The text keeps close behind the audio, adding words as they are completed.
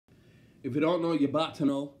If you don't know, you're about to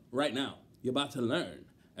know right now. You're about to learn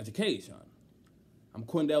education. I'm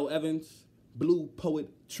Quindell Evans,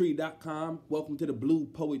 BluePoetTree.com. Welcome to the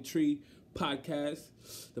BluePoetTree podcast,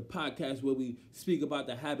 the podcast where we speak about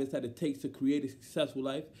the habits that it takes to create a successful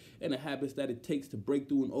life and the habits that it takes to break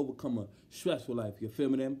through and overcome a stressful life. You feel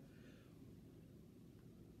me, them?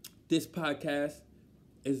 This podcast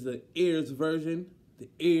is the ears version.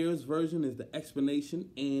 The ears version is the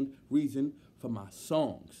explanation and reason for my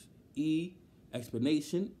songs. E,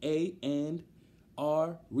 explanation, A and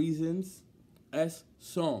R, reasons, S,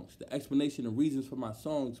 songs. The explanation and reasons for my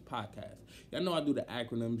songs podcast. Y'all know I do the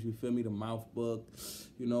acronyms, you feel me, the mouth book,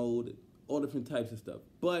 all different types of stuff.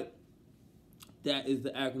 But that is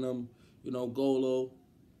the acronym, GOLO,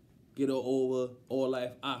 get it over, all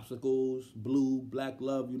life obstacles, blue, black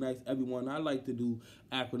love unites everyone. I like to do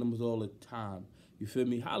acronyms all the time. You feel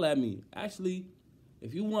me? Holla at me. Actually,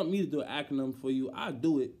 if you want me to do an acronym for you, I'll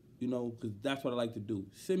do it, because that's what I like to do.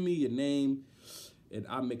 Send me your name, and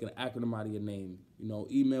I'll make an acronym out of your name.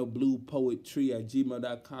 Email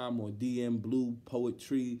bluepoettree@gmail.com or DM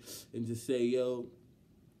BluePoetTree and just say, yo,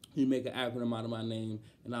 you make an acronym out of my name,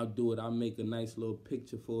 and I'll do it. I'll make a nice little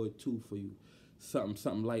picture for it, too, for you.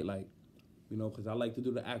 Something light, because I like to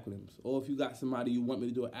do the acronyms. Or if you got somebody you want me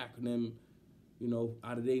to do an acronym,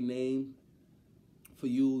 out of their name for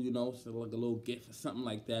you, so like a little gift or something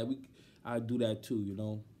like that, I do that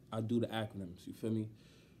too, I do the acronyms, you feel me?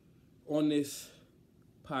 On this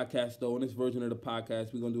podcast, though, on this version of the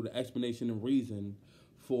podcast, we're going to do the explanation and reason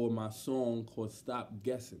for my song called Stop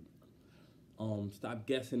Guessing. Stop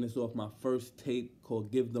Guessing is off my first tape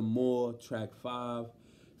called Give Them More, track 5,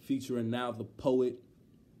 featuring Now the Poet.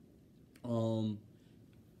 But I'm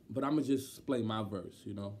going to just explain my verse,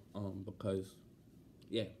 because,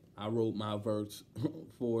 yeah, I wrote my verse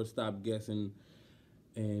for Stop Guessing,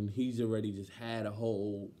 and he's already just had a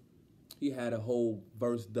whole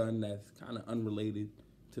verse done that's kind of unrelated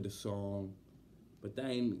to the song. But that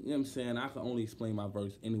ain't, you know what I'm saying? I can only explain my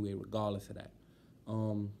verse anyway, regardless of that.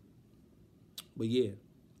 But yeah,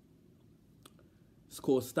 it's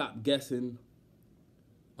called Stop Guessing.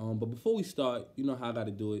 But before we start, you know how I got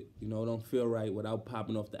to do it. It don't feel right without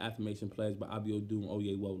popping off the affirmation pledge by Abio Doom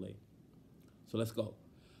Oye Wole. So let's go.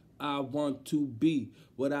 I want to be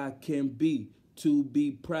what I can be, to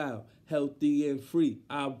be proud, healthy and free.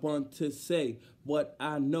 I want to say what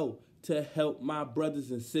I know to help my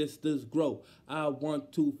brothers and sisters grow. I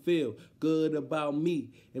want to feel good about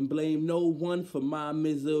me and blame no one for my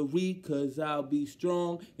misery, 'cause I'll be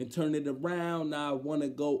strong and turn it around. I want to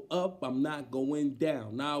go up, I'm not going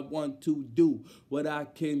down. I want to do what I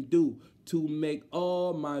can do to make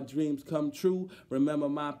all my dreams come true. Remember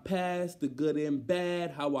my past, the good and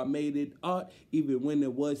bad, how I made it art, even when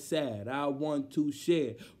it was sad. I want to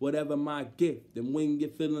share whatever my gift, and when you're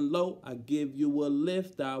feeling low, I give you a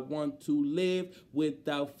lift. I want to live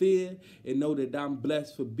without fear and know that I'm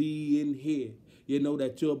blessed for being here. You know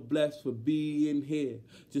that you're blessed for being here.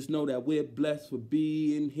 Just know that we're blessed for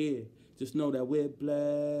being here. Just know that we're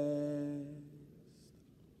blessed.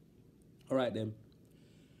 All right, then.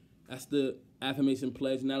 That's the affirmation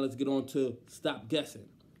pledge. Now let's get on to Stop Guessing.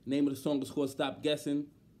 The name of the song is called Stop Guessing.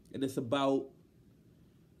 And it's about,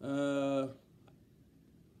 I'll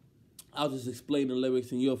just explain the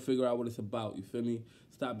lyrics and you'll figure out what it's about. You feel me?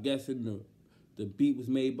 Stop Guessing. The beat was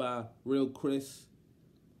made by Real Chris.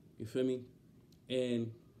 You feel me?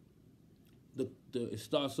 And it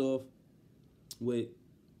starts off with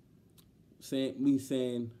me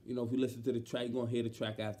saying, if you listen to the track, you're going to hear the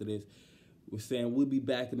track after this. We're saying, we'll be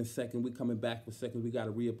back in a second. We're coming back for a second. We got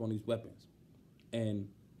to re-up on these weapons. And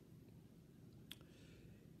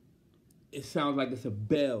it sounds like it's a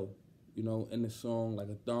bell, in the song, like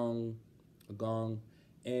a thong, a gong.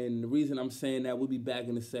 And the reason I'm saying that we'll be back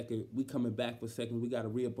in a second, we coming back for a second, we got to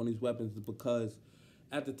re-up on these weapons, is because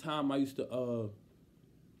at the time I used to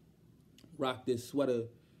rock this sweater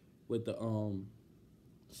with the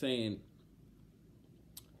saying,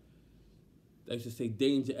 they used to say,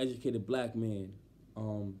 danger, educated black man.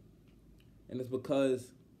 And it's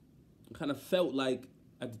because I kind of felt like,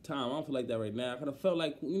 at the time, I don't feel like that right now, I kind of felt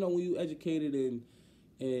like, when you educated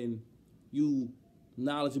and you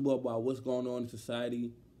knowledgeable about what's going on in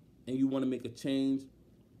society and you want to make a change,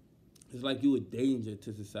 it's like you a danger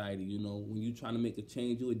to society, When you trying to make a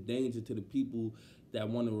change, you a danger to the people that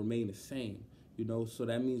want to remain the same, So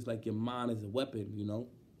that means like your mind is a weapon,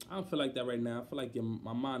 I don't feel like that right now. I feel like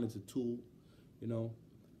my mind is a tool,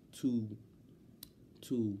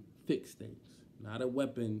 to fix things. Not a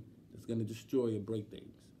weapon that's going to destroy or break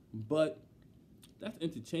things. But that's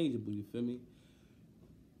interchangeable, you feel me?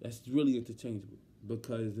 That's really interchangeable.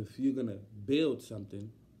 Because if you're going to build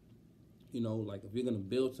something, Like if you're gonna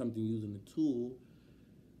build something using a tool,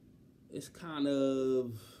 it's kind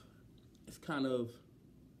of it's kind of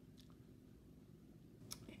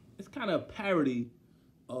it's kind of a parody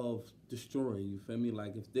of destroying. You feel me?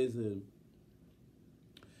 Like if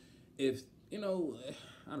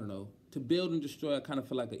I don't know, to build and destroy, I kind of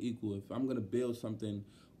feel like an equal. If I'm gonna build something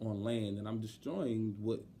on land and I'm destroying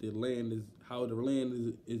what the land is, how the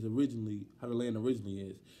land is originally, how the land originally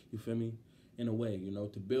is. You feel me? In a way,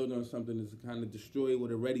 to build on something is to kind of destroy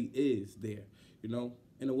what already is there. In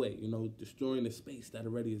a way, destroying the space that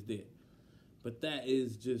already is there. But that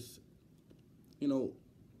is just,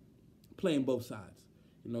 playing both sides.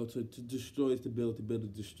 To destroy is to build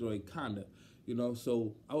is destroy, kinda.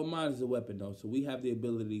 So our mind is a weapon, though. So we have the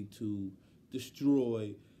ability to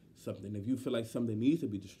destroy something. If you feel like something needs to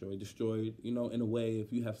be destroyed, destroy it. In a way,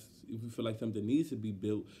 if you feel like something needs to be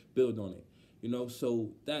built, build on it.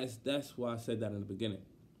 So that's why I said that in the beginning.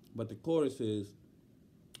 But the chorus is,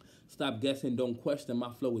 stop guessing, don't question,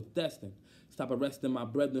 my flow is destined. Stop arresting my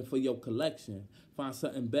brethren for your collection. Find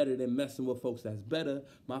something better than messing with folks that's better.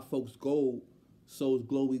 My folks gold, souls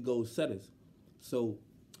glow, we gold setters. So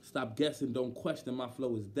stop guessing, don't question, my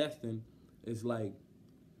flow is destined. It's like,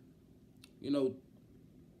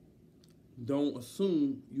 don't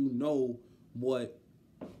assume what,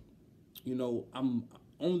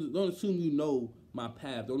 don't assume my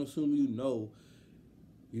path. Don't assume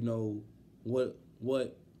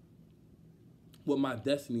what my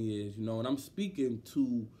destiny is, and I'm speaking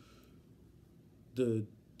to the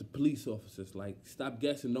police officers. Like, stop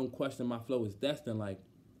guessing, don't question, my flow is destined. Like,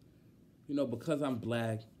 because I'm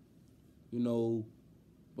black,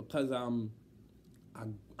 because I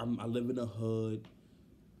live in the hood,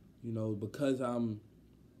 because I'm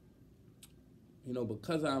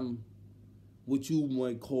what you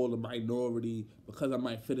might call a minority, because I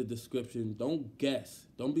might fit a description. Don't guess.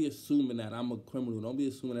 Don't be assuming that I'm a criminal. Don't be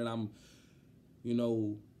assuming that I'm,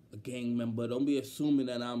 a gang member. Don't be assuming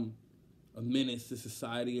that I'm a menace to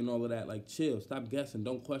society and all of that. Like, chill. Stop guessing.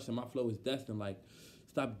 Don't question. My flow is destined. Like,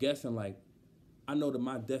 stop guessing. Like, I know that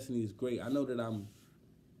my destiny is great. I know that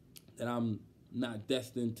I'm not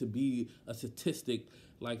destined to be a statistic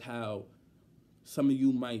like how some of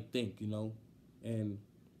you might think, and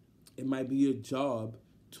it might be your job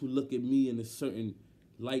to look at me in a certain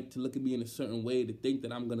light, to look at me in a certain way, to think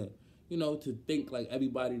that I'm gonna, to think like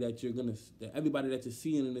everybody that you're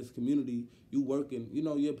seeing in this community, you working,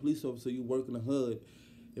 you're a police officer, you work in the hood.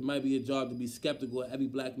 It might be your job to be skeptical of every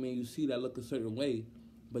black man you see that look a certain way,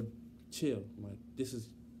 but chill. Like, this is,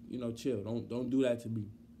 chill. Don't do that to me.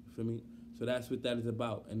 You feel me? So that's what that is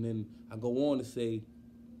about. And then I go on to say,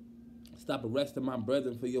 stop arresting my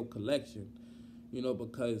brethren for your collection,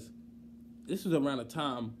 because this was around the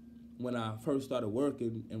time when I first started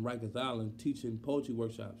working in Rikers Island teaching poetry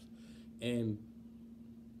workshops, and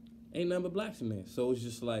ain't nothing but blacks in there. So it's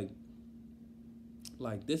just like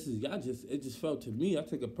this is, it just felt to me, I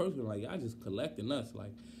take it personal, like y'all just collecting us.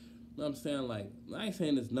 Like, you know what I'm saying? Like, I ain't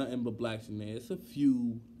saying there's nothing but blacks in there. It's a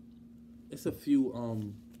few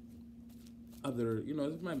other,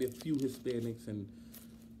 there might be a few Hispanics and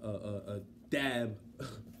a dab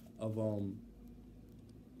of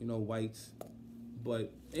whites,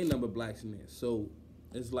 but ain't nothing but blacks in there. So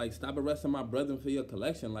it's like, stop arresting my brethren for your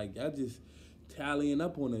collection. Like, y'all just tallying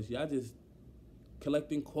up on us. Y'all just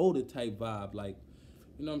collecting quota type vibe. Like,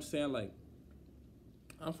 you know what I'm saying? Like,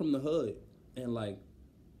 I'm from the hood, and like,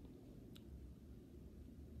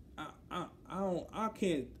 I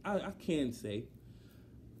can't say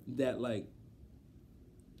that, like,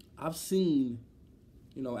 I've seen,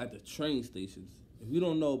 at the train stations. If you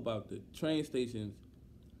don't know about the train stations,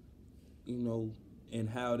 and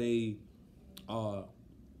how they are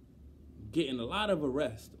getting a lot of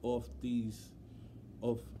arrests of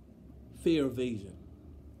fare evasion.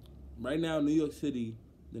 Right now in New York City,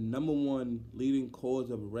 the number one leading cause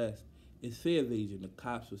of arrest is fare evasion. The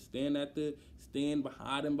cops will stand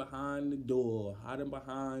hiding behind the door, hiding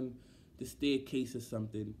behind the staircase or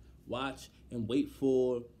something, watch and wait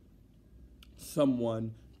for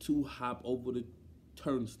someone to hop over the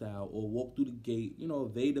turnstile or walk through the gate,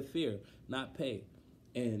 evade the fare, not pay.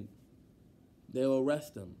 And they'll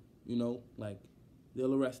arrest them, they'll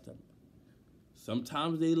arrest them.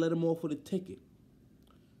 Sometimes they let them off with a ticket.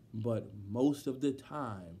 But most of the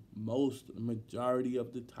time, majority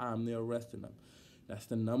of the time, they're arresting them. That's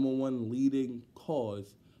the number one leading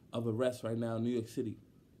cause of arrest right now in New York City.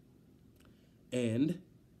 And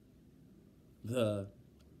the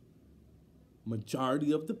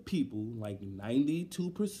majority of the people, like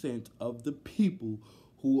 92% of the people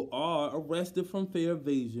who are arrested from fare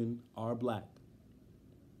evasion are black.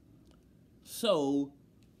 So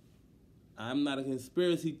I'm not a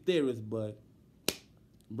conspiracy theorist, but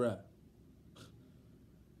bruh,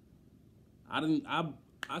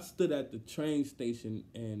 I stood at the train station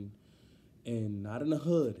and not in the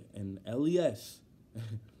hood in LES,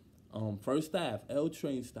 First Ave, L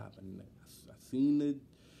train stop, and I seen the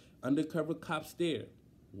undercover cops there,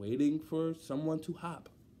 waiting for someone to hop,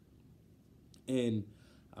 and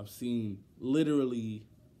I've seen literally,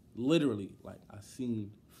 like I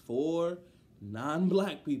seen 4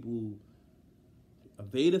 non-black people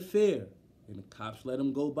evade a fare, and the cops let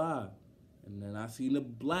them go by, and then I seen a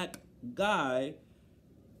black guy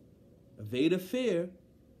evade a fare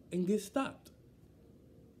and get stopped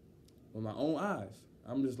with my own eyes.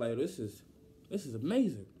 I'm just like, this is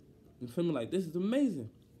amazing. You feel me? Like, this is amazing.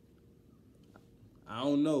 I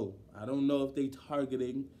don't know if they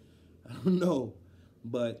targeting. I don't know,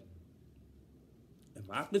 but if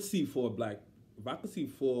I could see 4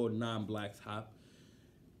 non-blacks hop,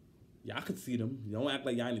 y'all could see them. You don't act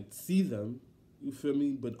like y'all didn't see them. You feel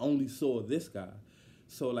me? But only saw this guy.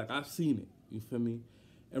 So like, I've seen it. You feel me?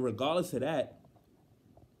 And regardless of that,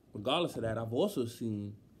 I've also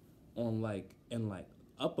seen in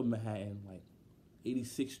Upper Manhattan, like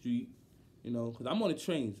 86th Street, you know, because I'm on the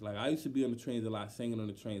trains. Like, I used to be on the trains a lot, singing on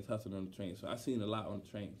the trains, hustling on the trains. So I seen a lot on the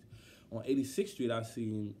trains. On 86th Street, I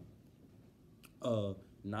seen a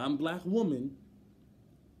non-black woman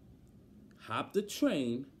hop the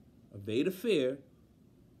train, evade a fare.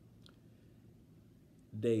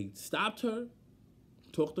 They stopped her,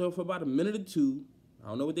 talked to her for about a minute or two. I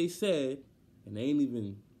don't know what they said, and they ain't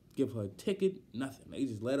even give her a ticket, nothing. They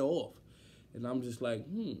just let her off. And I'm just like,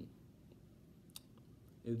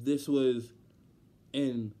 if this was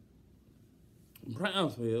in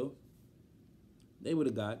Brownsville, they would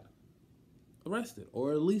have got arrested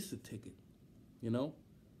or at least a ticket, you know?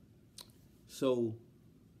 So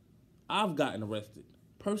I've gotten arrested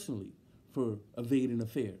personally for evading a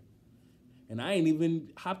fare. And I ain't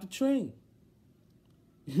even hopped the train.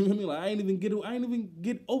 You know what I mean? Like, I ain't even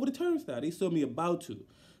get over the turnstile. They saw me about to.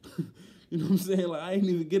 You know what I'm saying? Like, I ain't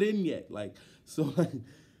even get in yet. Like, so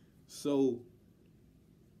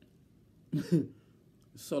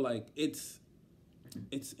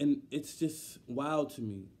it's just wild to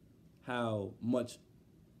me how much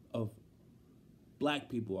of black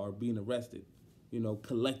people are being arrested, you know,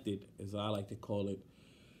 collected, as I like to call it,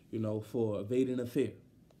 you know, for evading a fare,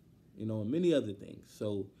 you know, and many other things.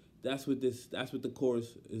 So that's what the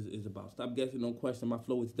chorus is about. Stop guessing, don't question, my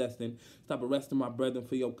flow is destined. Stop arresting my brethren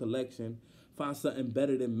for your collection. Find something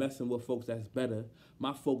better than messing with folks that's better.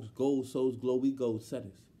 My folks gold souls glow, we gold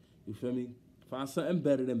setters. You feel me? Find something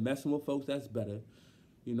better than messing with folks that's better.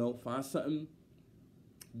 You know, find something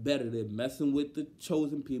better than messing with the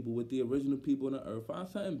chosen people, with the original people on the earth. Find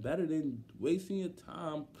something better than wasting your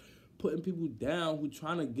time putting people down who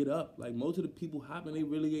trying to get up. Like, most of the people hopping, they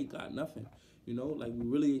really ain't got nothing. You know, like, we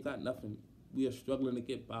really ain't got nothing. We are struggling to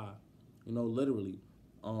get by, you know, literally.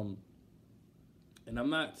 And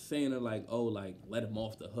I'm not saying it like, oh, like, let them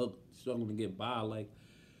off the hook, struggling to get by.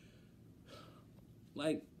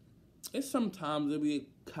 Like, it's sometimes there be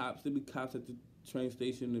cops at the train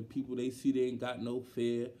station, and people, they see they ain't got no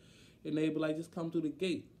fare, and they be like, just come through the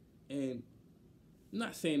gate. And I'm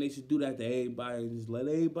not saying they should do that to everybody and just let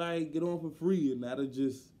everybody get on for free, and that'll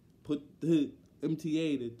just put the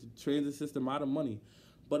MTA, the transit system, out of money.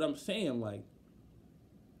 But I'm saying, like,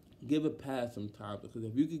 give a pass sometimes, because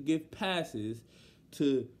if you could give passes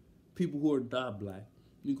to people who are not black,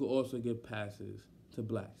 you could also give passes to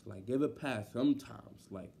blacks. Like, give a pass sometimes,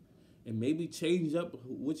 like, and maybe change up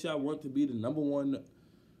what y'all want to be the number one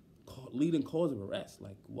leading cause of arrest.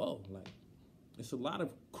 Like, whoa, like, it's a lot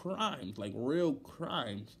of crimes, like real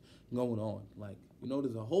crimes going on. Like, you know,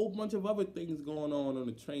 there's a whole bunch of other things going on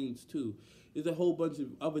the trains too. There's a whole bunch of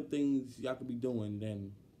other things y'all could be doing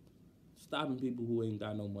than stopping people who ain't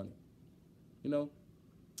got no money. You know,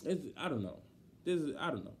 I don't know. I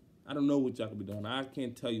don't know what y'all could be doing. I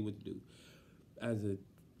can't tell you what to do. As a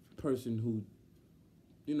person who,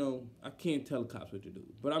 you know, I can't tell the cops what to do.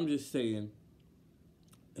 But I'm just saying,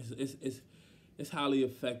 it's highly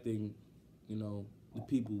affecting, you know, the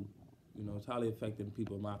people. You know, it's highly affecting the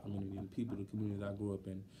people in my community and the communities I grew up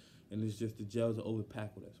in. And it's just the jails are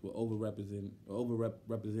overpacked with us. We're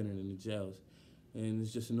overrepresented in the jails. And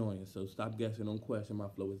it's just annoying. So stop guessing, don't question, my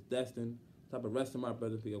flow is destined. Stop arresting my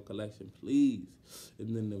brother for your collection, please.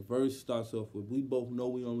 And then the verse starts off with, we both know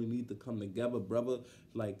we only need to come together, brother.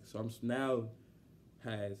 Like, so I'm now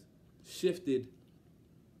has shifted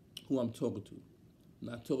who I'm talking to. I'm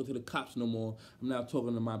not talking to the cops no more. I'm now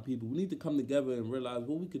talking to my people. We need to come together and realize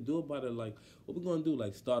what we could do about it. Like, what we're gonna do?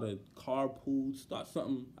 Like, start a carpool, start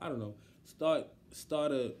something. I don't know. Start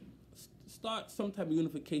start some type of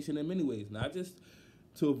unification in many ways, not just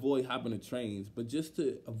to avoid hopping the trains, but just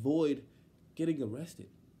to avoid getting arrested,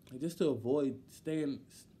 like just to avoid staying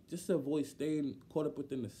caught up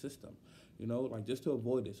within the system, like just to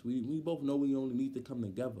avoid this. We both know we only need to come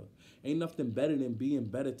together. Ain't nothing better than being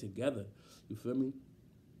better together. You feel me?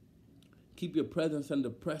 Keep your presence under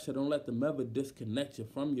pressure. Don't let them ever disconnect you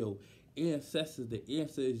from your ancestors. The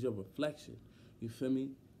answer is your reflection. You feel me?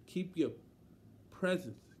 Keep your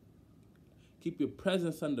presence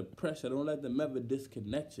under pressure. Don't let them ever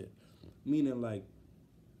disconnect you. Meaning, like,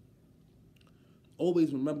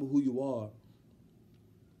 always remember who you are,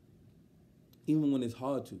 even when it's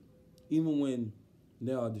hard to, even when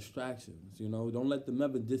there are distractions. Don't let them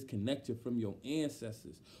ever disconnect you from your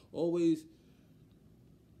ancestors. Always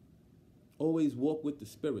walk with the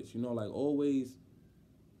spirits. Like always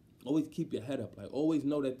keep your head up. Like always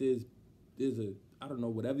know that there's a, I don't know,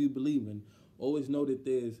 whatever you believe in. Always know that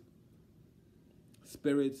there's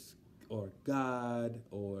spirits or God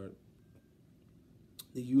or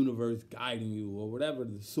the universe guiding you or whatever,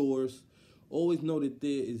 the source. Always know that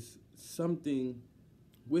there is something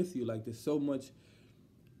with you. Like there's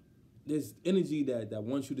energy that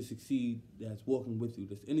wants you to succeed, that's walking with you.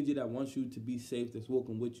 There's energy that wants you to be safe, that's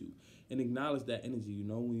walking with you. And acknowledge that energy,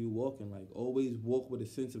 when you're walking. Like always walk with a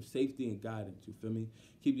sense of safety and guidance, you feel me?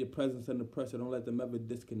 Keep your presence under pressure. Don't let them ever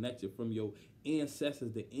disconnect you from your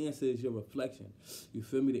ancestors. The answer is your reflection. You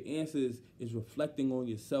feel me? The answer is reflecting on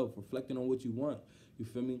yourself, reflecting on what you want. You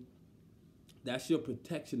feel me? That's your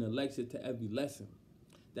protection and lecture to every lesson.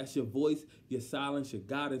 That's your voice, your silence, your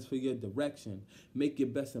guidance for your direction. Make your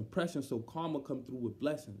best impression so karma come through with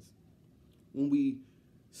blessings. When we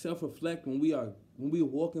self-reflect, when we are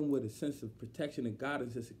walking with a sense of protection and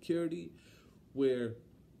guidance and security, we're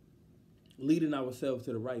leading ourselves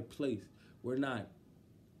to the right place. We're not,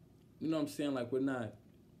 like we're not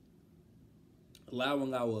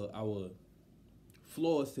allowing our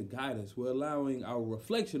flaws to guide us. We're allowing our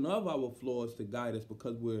reflection of our flaws to guide us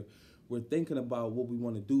because we're thinking about what we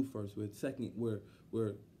want to do first. We're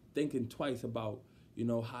thinking twice about,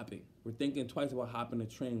 hopping. We're thinking twice about hopping a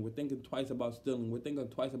train. We're thinking twice about stealing. We're thinking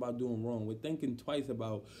twice about doing wrong. We're thinking twice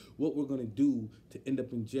about what we're going to do to end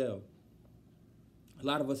up in jail. A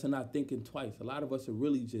lot of us are not thinking twice. A lot of us are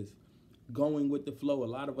really just going with the flow. A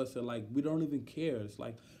lot of us are like, we don't even care. It's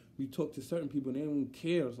like, we talk to certain people and they don't even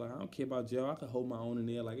care. It's like, I don't care about jail. I can hold my own in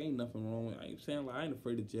there. Like, ain't nothing wrong with it. I ain't saying, like, I ain't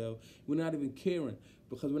afraid of jail. We're not even caring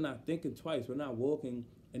because we're not thinking twice. We're not walking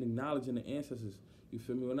and acknowledging the ancestors. You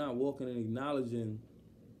feel me? We're not walking and acknowledging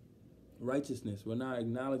righteousness. We're not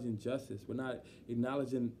acknowledging justice. We're not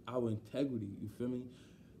acknowledging our integrity. You feel me?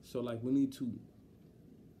 So, like, we need to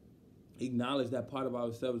acknowledge that part of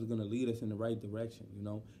ourselves is going to lead us in the right direction,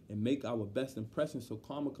 and make our best impression so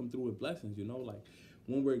karma come through with blessings, like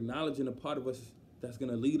when we're acknowledging a part of us that's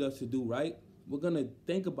going to lead us to do right, we're going to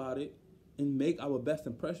think about it and make our best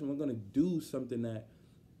impression. We're going to do something that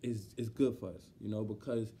is good for us,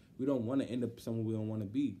 because we don't want to end up somewhere we don't want to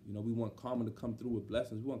be. We want karma to come through with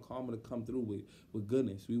blessings. We want karma to come through with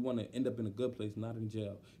goodness. We want to end up in a good place, not in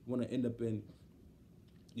jail. We want to end up in,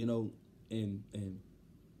 in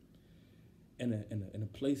a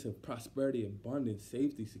place of prosperity, abundance,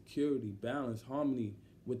 safety, security, balance, harmony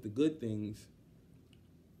with the good things.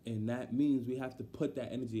 And that means we have to put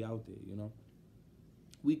that energy out there,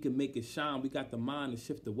 We can make it shine. We got the mind to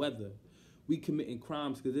shift the weather. We committing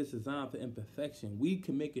crimes because it's designed for imperfection. We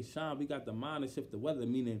can make it shine. We got the mind to shift the weather,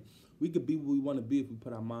 meaning we could be what we want to be if we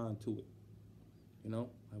put our mind to it. Like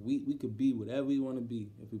we could be whatever we want to be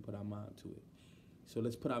if we put our mind to it. So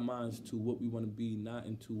let's put our minds to what we want to be, not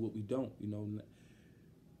into what we don't,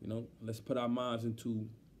 Let's put our minds into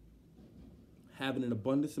having an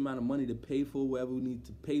abundance amount of money to pay for whatever we need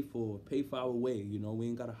to pay for our way, We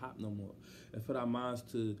ain't got to hop no more. Let's put our minds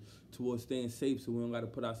towards staying safe so we don't got to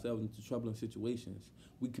put ourselves into troubling situations.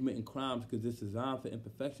 We committing crimes because it's designed for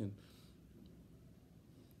imperfection.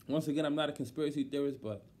 Once again, I'm not a conspiracy theorist,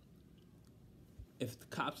 but if the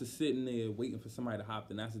cops are sitting there waiting for somebody to hop,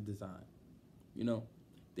 then that's a design.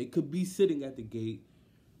 They could be sitting at the gate,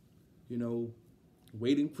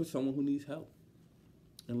 waiting for someone who needs help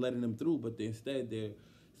and letting them through, but instead they're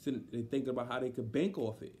thinking about how they could bank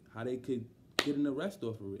off it, how they could get an arrest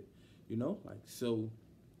off of it, so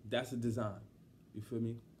that's a design. You feel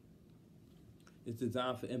me? It's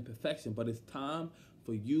designed for imperfection, but it's time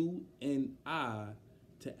for you and I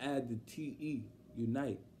to add the TE,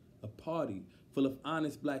 unite, a party full of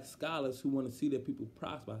honest black scholars who want to see their people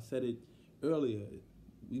prosper. I said it earlier.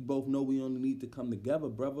 We both know we only need to come together,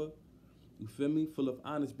 brother. You feel me? Full of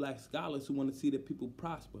honest black scholars who want to see their people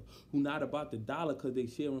prosper, who not about the dollar because they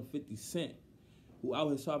sharing 50 cents. who out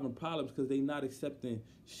here solving problems because they not accepting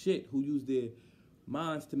shit, who use their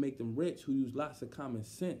minds to make them rich, who use lots of common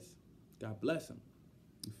sense. God bless them.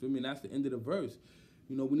 You feel me? And that's the end of the verse.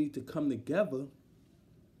 You know, we need to come together.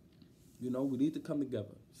 You know, we need to come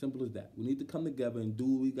together. Simple as that. We need to come together and do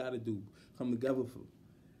what we got to do. Come together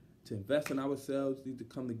to invest in ourselves. We need to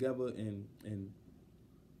come together and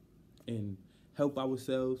help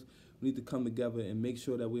ourselves. We need to come together and make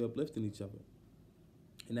sure that we're uplifting each other.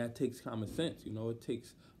 And that takes common sense, you know. It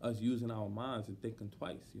takes us using our minds and thinking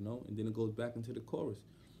twice, you know. And then it goes back into the chorus.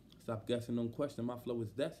 Stop guessing, don't question. My flow is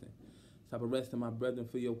destined. Stop arresting my brethren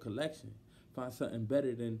for your collection. Find something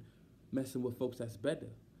better than messing with folks that's better.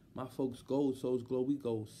 My folks gold, souls glow, we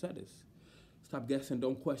gold setters. Stop guessing,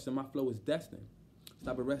 don't question. My flow is destined.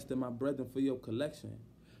 Stop arresting my brethren for your collection.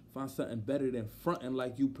 Find something better than fronting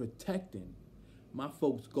like you protecting. My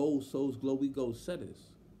folks gold, souls glow, we gold setters.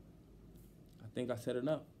 I think I said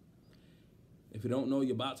enough. If you don't know,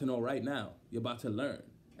 you're about to know right now. You're about to learn.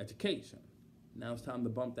 Education. Now it's time to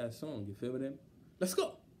bump that song. You feel me then? Let's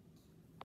go.